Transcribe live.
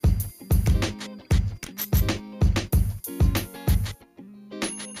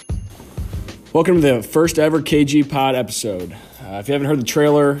Welcome to the first ever KG Pod episode. If you haven't heard the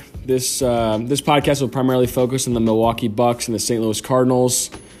trailer, this podcast will primarily focus on the Milwaukee Bucks and the St. Louis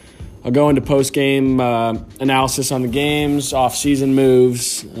Cardinals. I'll go into post-game analysis on the games, off-season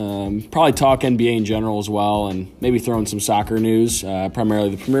moves, probably talk NBA in general as well, and maybe throw in some soccer news,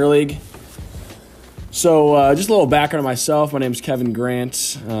 primarily the Premier League. So just a little background on myself. My name is Kevin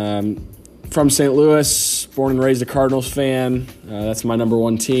Grant. From St. Louis, born and raised a Cardinals fan. That's my number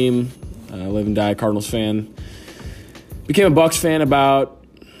one team. Live and die Cardinals fan. Became a Bucks fan about,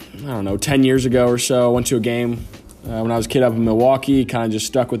 10 years ago or so. Went to a game when I was a kid up in Milwaukee. Kind of just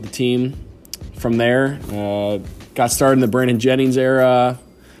stuck with the team from there. Got started in the Brandon Jennings era,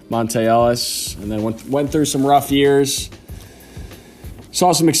 Monte Ellis, and then went through some rough years.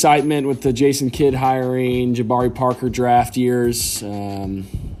 Saw some excitement with the Jason Kidd hiring, Jabari Parker draft years,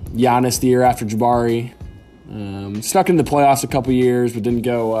 Giannis the year after Jabari. Stuck in the playoffs a couple years, but didn't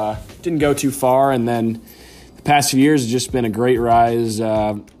go too far. And then the past few years has just been a great rise.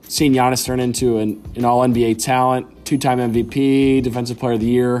 Seeing Giannis turn into an All-NBA talent, two-time MVP, Defensive Player of the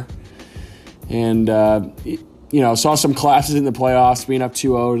Year, and saw some collapses in the playoffs, being up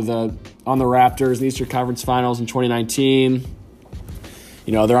 2-0 on the Raptors in the Eastern Conference Finals in 2019.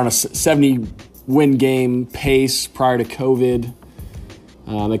 They're on a 70-win game pace prior to COVID.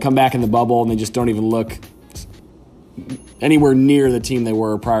 They come back in the bubble and they just don't even look anywhere near the team they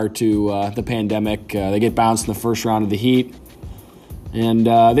were prior to the pandemic. They get bounced in the first round of the Heat. And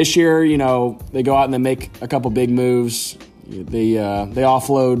this year, they go out and they make a couple big moves. They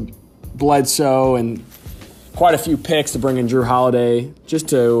offload Bledsoe and quite a few picks to bring in Drew Holiday just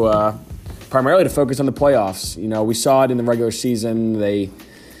to primarily to focus on the playoffs. We saw it in the regular season. They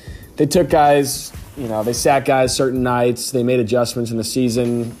took guys, they sat guys certain nights. They made adjustments in the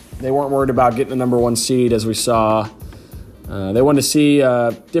season. They weren't worried about getting the number one seed, as we saw. They wanted to see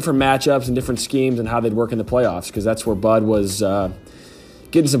different matchups and different schemes and how they'd work in the playoffs, because that's where Bud was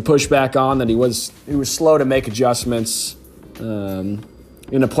getting some pushback on, that he was slow to make adjustments. In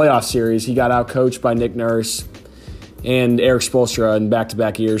a playoff series, he got out-coached by Nick Nurse and Eric Spoelstra in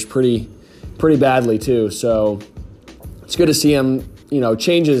back-to-back years pretty badly too. So it's good to see him,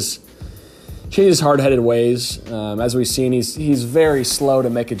 change his hard-headed ways. As we've seen, he's very slow to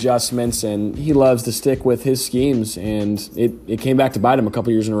make adjustments, and he loves to stick with his schemes, and it came back to bite him a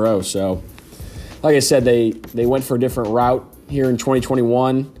couple years in a row. So, like I said, they went for a different route here in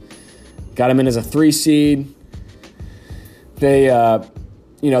 2021, got him in as a 3 seed. They had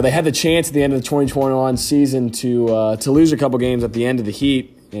the chance at the end of the 2021 season to lose a couple games at the end of the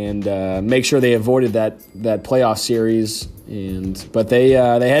Heat and make sure they avoided that playoff series. But they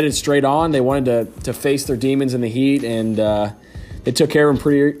headed straight on. They wanted to face their demons in the Heat, and they took care of them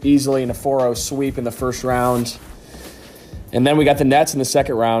pretty easily in a 4-0 sweep in the first round. And then we got the Nets in the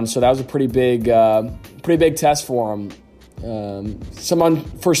second round, so that was a pretty big test for them. Some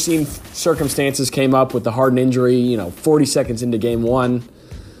unforeseen circumstances came up with the Harden injury. 40 seconds into Game 1,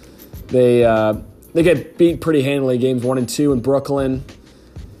 they get beat pretty handily. Games 1 and 2 in Brooklyn.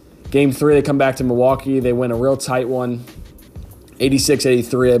 Game 3, they come back to Milwaukee. They win a real tight one.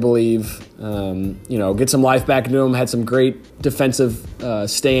 86-83, I believe. Get some life back into them. Had some great defensive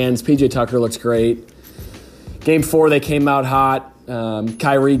stands. PJ Tucker looks great. Game 4, they came out hot.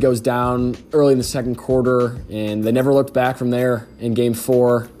 Kyrie goes down early in the second quarter, and they never looked back from there in Game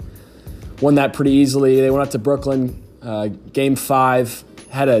 4. Won that pretty easily. They went up to Brooklyn. Game 5,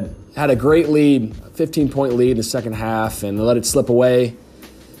 had a great lead, 15-point lead in the second half, and they let it slip away.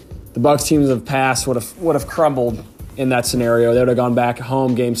 The Bucks teams of past would have crumbled in that scenario. They would have gone back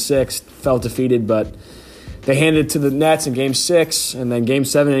home. Game 6, felt defeated, but they handed it to the Nets in Game 6, and then Game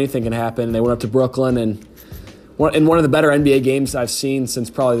 7, anything can happen. They went up to Brooklyn, and in one of the better NBA games I've seen since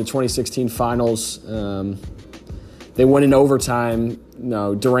probably the 2016 Finals, they went in overtime.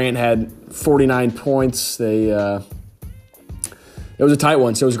 Durant had 49 points. It was a tight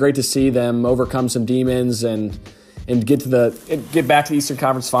one, so it was great to see them overcome some demons and get back to the Eastern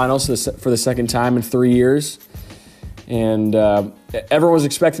Conference Finals for the second time in 3 years. And everyone was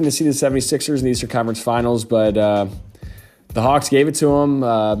expecting to see the 76ers in the Eastern Conference Finals, but the Hawks gave it to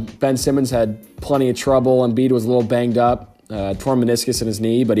them. Ben Simmons had plenty of trouble. Embiid was a little banged up, torn meniscus in his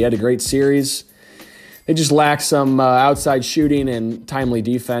knee, but he had a great series. They just lacked some outside shooting and timely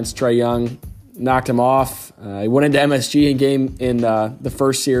defense. Trae Young knocked him off. He went into MSG in the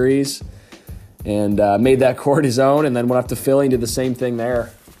first series and made that court his own, and then went up to Philly and did the same thing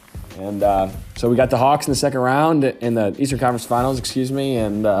there. And so we got the Hawks in the second round in the Eastern Conference Finals,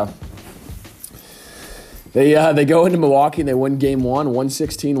 and they go into Milwaukee and they win Game 1,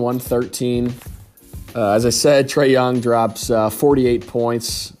 116-113. As I said, Trae Young drops 48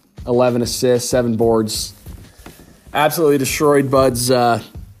 points, 11 assists, 7 boards. Absolutely destroyed Bud's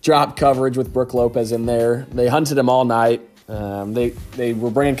drop coverage with Brook Lopez in there. They hunted him all night. They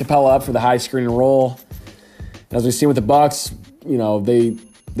were bringing Capella up for the high screen and roll. As we've seen with the Bucks,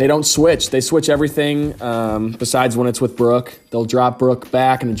 they don't switch. They switch everything besides when it's with Brook. They'll drop Brook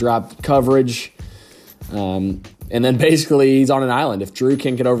back and drop coverage. And then basically he's on an island. If Drew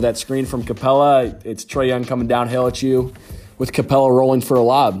can't get over that screen from Capella, it's Trae Young coming downhill at you with Capella rolling for a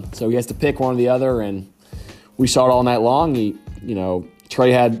lob. So he has to pick one or the other, and we saw it all night long.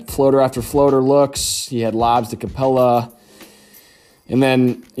 Trae had floater after floater looks. He had lobs to Capella. And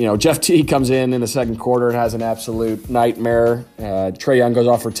then, Jeff T comes in the second quarter and has an absolute nightmare. Trae Young goes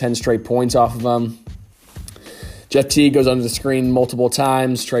off for 10 straight points off of him. Jeff T goes under the screen multiple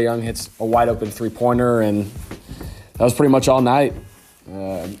times. Trae Young hits a wide-open three-pointer, and that was pretty much all night.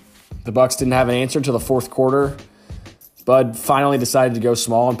 The Bucks didn't have an answer until the fourth quarter. Bud finally decided to go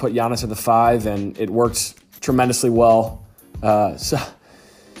small and put Giannis at the 5, and it worked tremendously well. So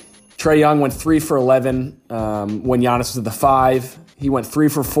Trae Young went 3 for 11 when Giannis was at the 5. He went 3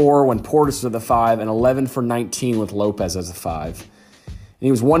 for 4 when Portis was at the 5, and 11 for 19 with Lopez as a 5. And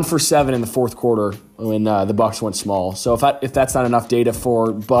he was 1 for 7 in the fourth quarter when the Bucks went small. So if that's not enough data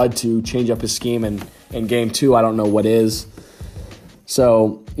for Bud to change up his scheme in Game 2, I don't know what is.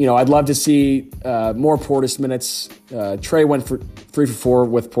 So, I'd love to see more Portis minutes. Trae went for 3 for 4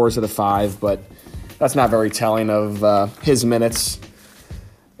 with Portis at the 5, but that's not very telling of his minutes.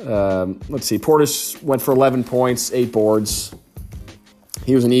 Let's see. Portis went for 11 points, 8 boards.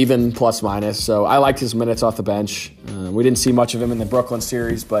 He was an even plus-minus, so I liked his minutes off the bench. We didn't see much of him in the Brooklyn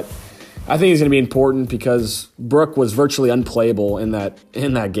series, but I think he's going to be important because Brook was virtually unplayable in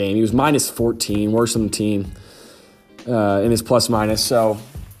that game. He was minus 14, worse than the team in his plus-minus. So,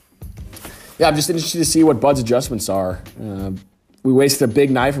 yeah, I'm just interested to see what Bud's adjustments are. We wasted a big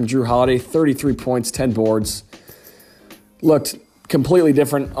night from Drew Holiday, 33 points, 10 boards. Looked completely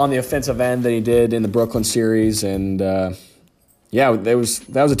different on the offensive end than he did in the Brooklyn series, and that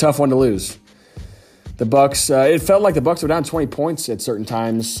was a tough one to lose. The Bucks, it felt like the Bucks were down 20 points at certain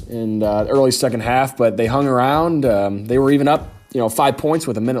times in the early second half, but they hung around. They were even up, 5 points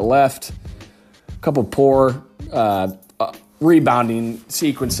with a minute left. A couple poor rebounding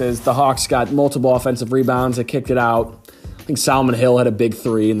sequences. The Hawks got multiple offensive rebounds. They kicked it out. I think Solomon Hill had a big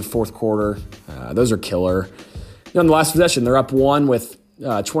 3 in the fourth quarter. Those are killer. On the last possession, they're up 1 with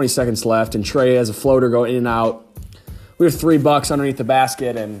 20 seconds left, and Trae has a floater go in and out. We have $3 underneath the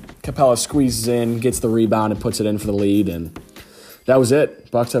basket, and Capella squeezes in, gets the rebound, and puts it in for the lead, and that was it.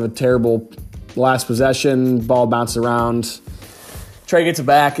 Bucks have a terrible last possession. Ball bounces around. Trae gets it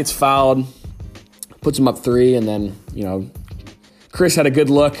back, gets fouled, puts him up 3, and then, Chris had a good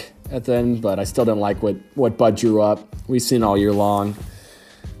look at the end, but I still didn't like what Bud drew up. We've seen all year long.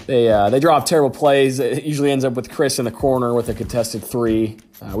 They draw up terrible plays. It usually ends up with Chris in the corner with a contested 3.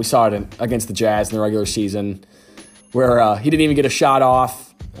 We saw it against the Jazz in the regular season, where he didn't even get a shot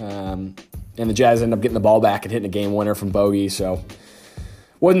off, and the Jazz ended up getting the ball back and hitting a game winner from Bogey. So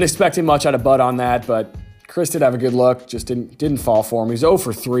wasn't expecting much out of Bud on that, but Chris did have a good look, just didn't fall for him. He was 0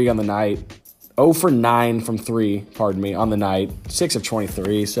 for 3 on the night, 0 for 9 from 3, on the night, 6 of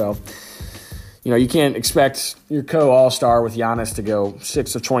 23. So, you can't expect your co-all-star with Giannis to go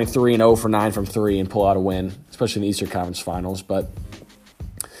 6 of 23 and 0 for 9 from 3 and pull out a win, especially in the Eastern Conference Finals. But,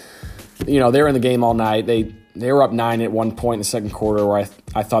 they were in the game all night. They were up 9 at one point in the second quarter where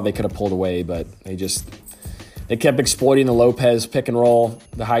I thought they could have pulled away, but they kept exploiting the Lopez pick and roll,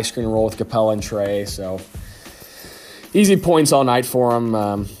 the high screen roll with Capella and Trae. So easy points all night for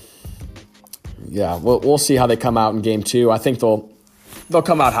them. We'll see how they come out in Game 2. I think they'll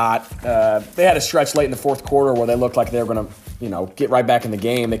come out hot. They had a stretch late in the fourth quarter where they looked like they were going to get right back in the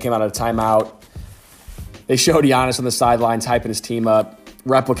game. They came out of a timeout. They showed Giannis on the sidelines hyping his team up,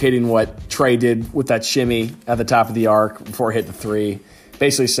 replicating what Trae did with that shimmy at the top of the arc before he hit the 3.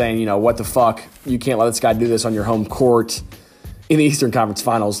 Basically saying, what the fuck? You can't let this guy do this on your home court in the Eastern Conference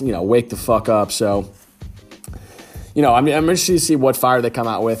Finals. Wake the fuck up. So, I'm interested to see what fire they come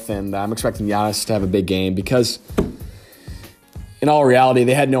out with, and I'm expecting Giannis to have a big game because in all reality,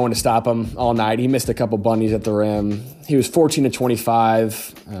 they had no one to stop him all night. He missed a couple bunnies at the rim. He was 14 of 25,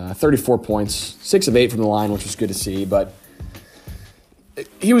 34 points, 6 of 8 from the line, which was good to see, but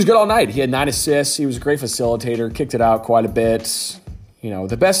he was good all night. He had 9 assists. He was a great facilitator, kicked it out quite a bit.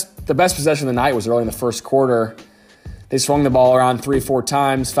 The best possession of the night was early in the first quarter. They swung the ball around 3-4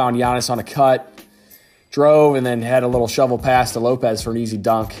 times, found Giannis on a cut, drove, and then had a little shovel pass to Lopez for an easy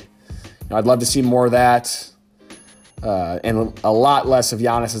dunk. I'd love to see more of that. and a lot less of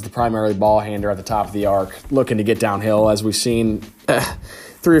Giannis as the primary ball handler at the top of the arc, looking to get downhill, as we've seen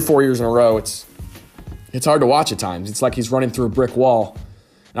 3 or 4 years in a row. It's hard to watch at times. It's like he's running through a brick wall.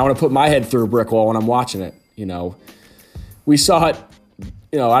 And I want to put my head through a brick wall when I'm watching it. We saw it,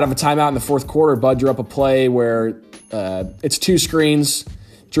 out of a timeout in the fourth quarter. Bud drew up a play where it's 2 screens.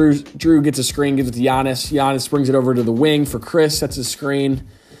 Drew gets a screen, gives it to Giannis. Giannis brings it over to the wing for Chris, sets a screen.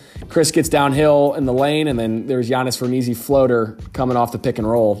 Chris gets downhill in the lane, and then there's Giannis for an easy floater coming off the pick and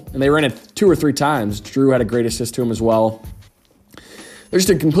roll. And they ran it 2 or 3 times. Drew had a great assist to him as well. They're just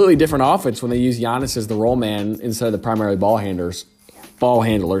a completely different offense when they use Giannis as the roll man instead of the primary ball handler.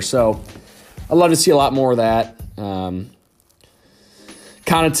 So I'd love to see a lot more of that.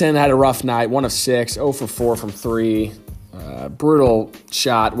 Connaughton had a rough night, 1 of 6, 0 for 4 from 3. Brutal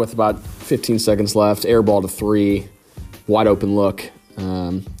shot with about 15 seconds left. Air ball to 3. Wide open look.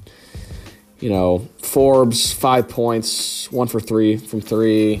 Forbes, 5 points, 1 for 3 from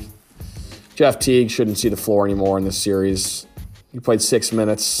 3. Jeff Teague shouldn't see the floor anymore in this series. He played 6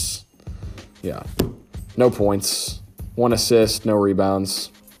 minutes. Yeah. No points. 1 assist, no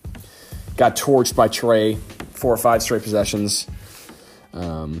rebounds. Got torched by Trey, 4 or 5 straight possessions.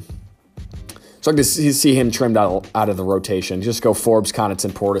 So I can see him trimmed out of the rotation. Just go Forbes,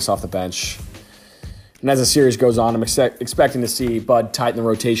 Connaughton, Portis off the bench. And as the series goes on, I'm expecting to see Bud tighten the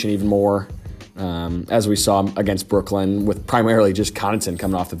rotation even more, as we saw against Brooklyn, with primarily just Connaughton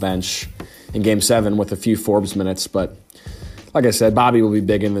coming off the bench in Game 7 with a few Forbes minutes. But like I said, Bobby will be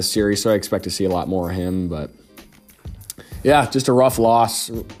big in this series, so I expect to see a lot more of him. But yeah, just a rough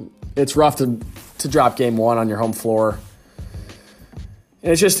loss. It's rough to drop Game 1 on your home floor.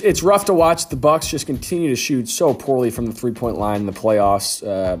 And it's rough to watch the Bucks just continue to shoot so poorly from the three-point line in the playoffs.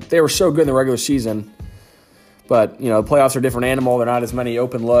 They were so good in the regular season, but the playoffs are a different animal. They're not as many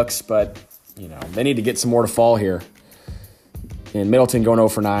open looks, but they need to get some more to fall here. And Middleton going 0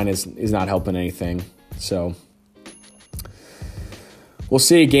 for 9 is not helping anything. So we'll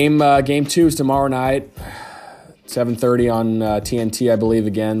see. Game 2 is tomorrow night, 7:30 on TNT, I believe,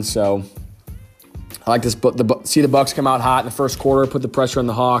 again. So I like to see the Bucks come out hot in the first quarter, put the pressure on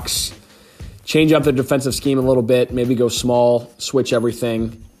the Hawks, change up their defensive scheme a little bit, maybe go small, switch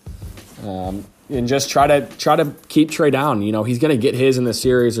everything, and just try to keep Trey down. He's going to get his in the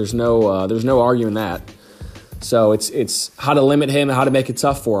series. There's no arguing that. So it's how to limit him and how to make it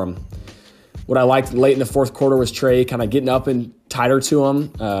tough for him. What I liked late in the fourth quarter was Trey kind of getting up and tighter to him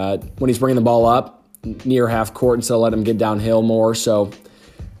when he's bringing the ball up near half court instead of letting him get downhill more. So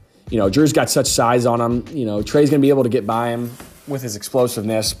Drew's got such size on him. Trey's going to be able to get by him with his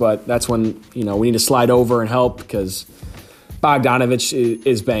explosiveness, but that's when, we need to slide over and help because Bogdanovich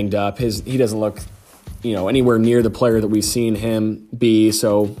is banged up. He doesn't look, anywhere near the player that we've seen him be.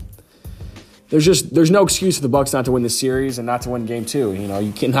 So there's no excuse for the Bucks not to win this series and not to win Game 2.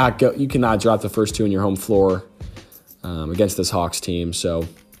 You cannot drop the first 2 on your home floor against this Hawks team. So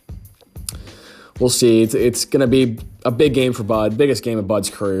we'll see. It's going to be a big game for Bud, biggest game of Bud's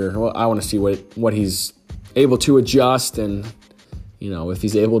career. I want to see what he's able to adjust, and if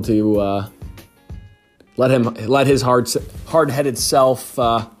he's able to let his hard-headed self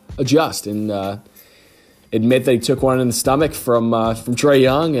adjust and admit that he took one in the stomach from Trae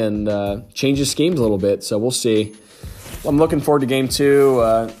Young and change his schemes a little bit. So we'll see. I'm looking forward to Game 2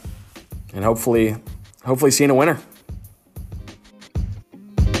 and hopefully seeing a winner.